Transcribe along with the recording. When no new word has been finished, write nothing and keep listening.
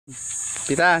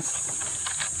Pitas.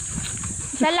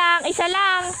 Isa lang, isa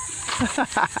lang.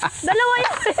 Dalawa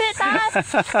yung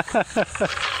pitas.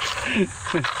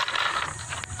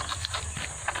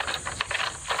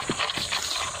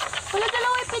 Wala,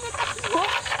 dalawa yung pinitas mo.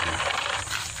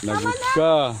 Lagot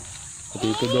ka.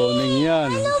 Patito Doneng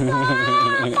yan.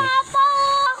 Ano ba? Papa,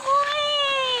 ako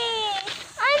eh.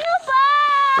 Ano ba?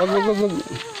 Wag.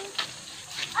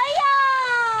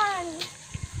 Ayan.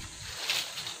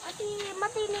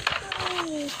 Matinik ko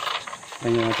eh.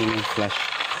 Tingnan natin yung flash.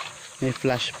 May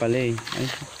flash pala eh. Ay,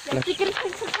 flash. Ano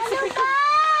ba?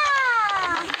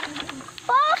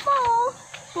 Popo.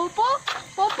 Popo?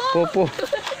 Popo? Popo.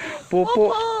 Popo.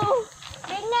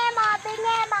 Binge, mga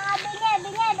binge, mga binge.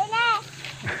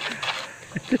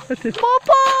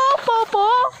 Popo! Popo!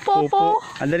 Popo!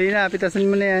 Andali na, pitasan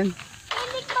mo na yan.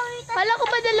 Kala ko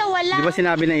ba dalawa lang? Di ba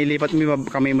sinabi na ilipat mo yung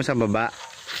kamay mo sa baba?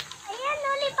 Ayan,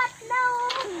 lipat na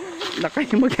oh.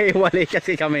 Nakay magkahiwalay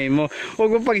kasi kamay mo.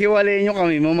 Huwag mo paghiwalayin yung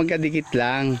kamay mo, magkadikit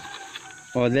lang.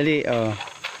 O, dali, o.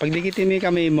 Pagdikitin mo yung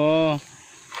kamay mo.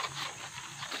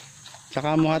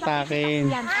 Tsaka mo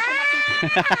hatakin.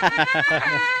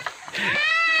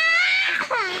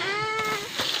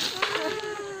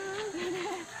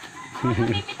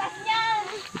 Pipitas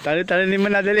niyan. Tali mo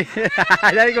na, dali.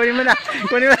 Dali, kunin mo na.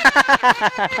 Kunin mo na.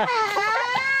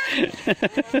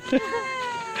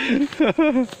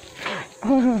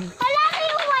 Wala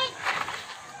kayong white.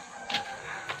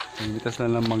 Bitas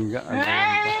na lang mangga.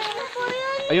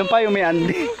 Ayun pa, yung may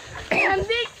andik.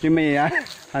 Handik. Yung may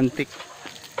antik.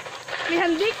 May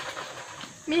handik.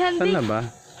 May handik. Saan na ba?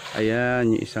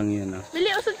 Ayan, yung isang yan. Oh. Bili,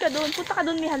 usod ka doon. Punta ka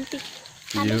doon, may hantik.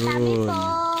 Yun.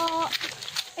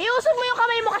 Ay, usod mo yung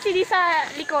kamay mo kasi di sa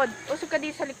likod. Usod ka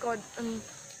di sa likod.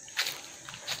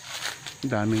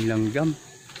 Daming langgam.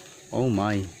 Oh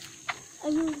my.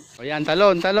 Ayun. Ayan,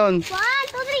 talon. 1, 2,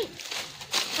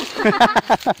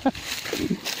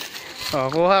 3.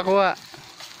 Oh, kuha.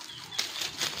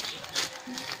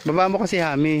 Baba mo kasi,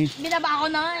 Hami. Binaba ko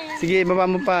na nga eh. Sige, baba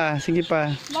mo pa. Sige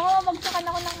pa. Baka mabagsakan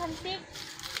ako ng hantik.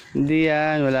 Hindi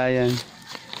yan, wala yan.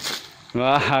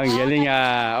 Wow, ang galing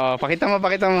ah. Oh, pakita mo.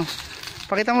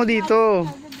 Pakita mo dito.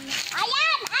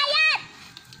 Ayan!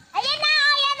 Ayan na!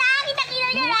 Kita-kita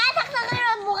nyo na! Saksak na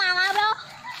yung mukha nga bro!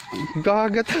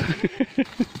 Gagat.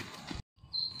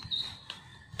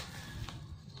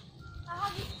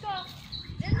 Nakagis ko!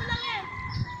 Yan na lang yan!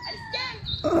 Alis dyan!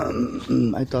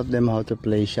 I taught them how to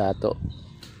play shato.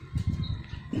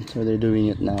 So they're doing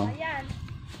it now. Ayan!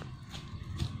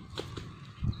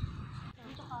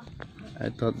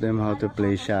 I taught them how to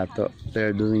play shato.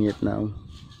 They're doing it now.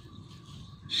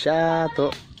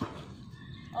 Shato.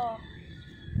 Oh.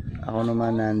 Ako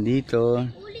naman nandito.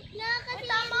 Ulit na kasi.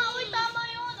 Ay, tama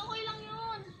yun. Okay lang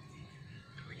yun.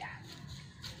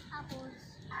 Tapos,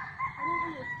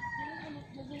 ulit.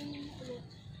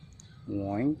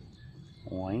 Oink.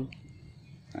 Oink.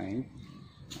 Oink.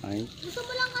 Oink. Gusto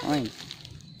mo lang kasi. Oink.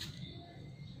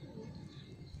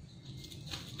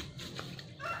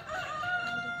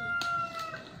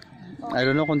 I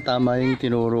don't know kung tama yung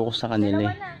tinuro ko sa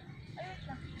kanila eh.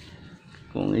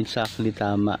 Kung exactly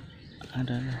tama. I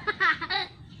don't know.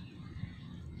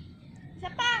 Isa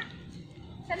pa.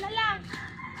 Isa na lang.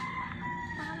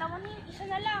 Pangalawa niyo. Isa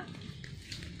na lang.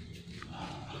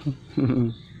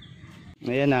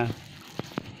 Ayan na.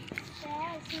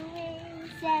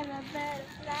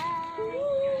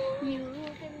 You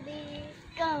can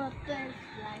become a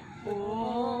butterfly.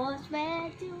 Oh,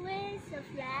 spread your wings and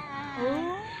fly.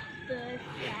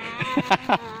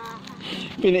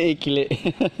 Pinaikili.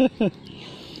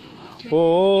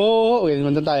 Oh, okay,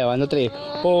 naman tayo. 1, 2,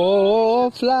 3.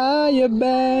 Oh, fly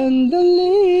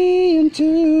abandonedly into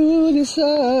the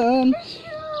sun.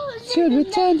 Should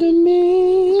return to me.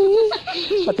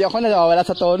 Pati ako nawawala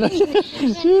sa tono.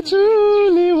 You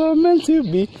truly were meant to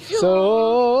be.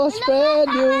 So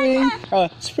spread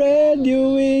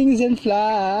your wings and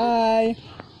fly.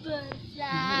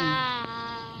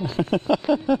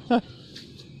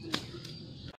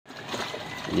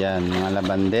 Yan, mga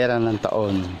labandera ng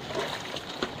taon.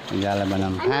 Naglalaban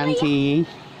ng panty,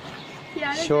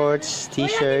 shorts,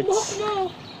 t-shirts.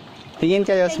 Tingin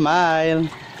kayo, smile.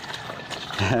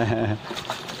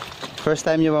 First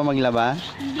time nyo ba maglaba?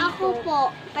 Ako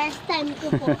po. First time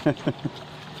ko po.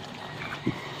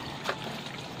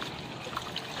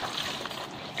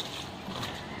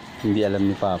 Hindi alam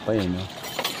ni Papa yun, no?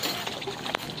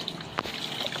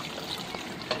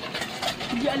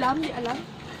 Di alam.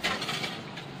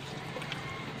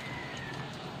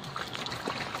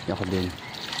 Ako din.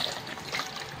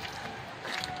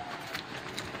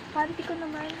 Panty ko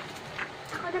naman.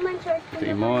 Ako naman short ko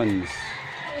 3 months.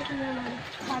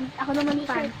 Ako naman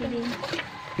fancy din.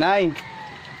 Nay,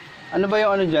 ano ba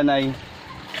yung ano dyan, Nay?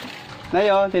 Nay,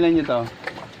 oh, tingnan nyo to.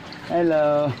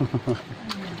 Hello.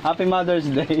 Happy Mother's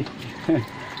Day.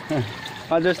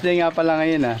 Mother's Day nga pala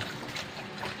ngayon, ah.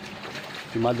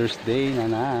 Happy Mother's Day,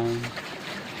 nanay.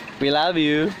 We love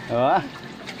you. Oh.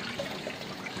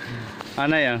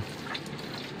 Ano yan?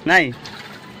 Nay.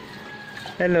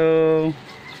 Hello.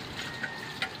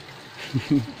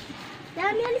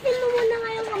 Dami, alisin mo muna nga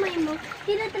yung kamay mo.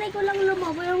 Tinatry ko lang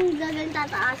lumabo yung gagang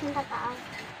tataas, yung tataas.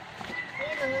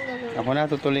 Ayun, yung gano'n. Ako na,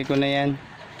 tutuloy ko na yan.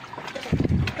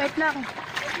 Wait lang.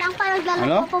 Wait lang, parang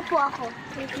Ano? galaw po ako.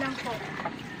 Wait lang po.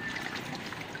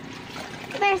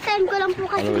 First time ko lang po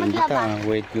kasi Hello, maglaba.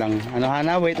 wait lang. Ano,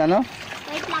 Hana? Wait, ano?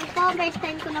 Wait lang po, first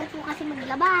time ko lang po kasi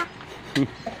maglaba.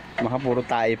 Baka puro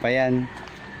tae pa yan.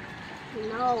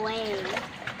 No way.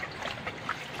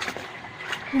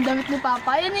 Yung damit ni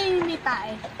Papa, yun ay yung mita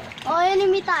eh. Oh, yan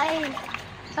yung mita eh.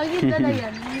 Ang ganda na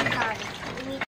yan.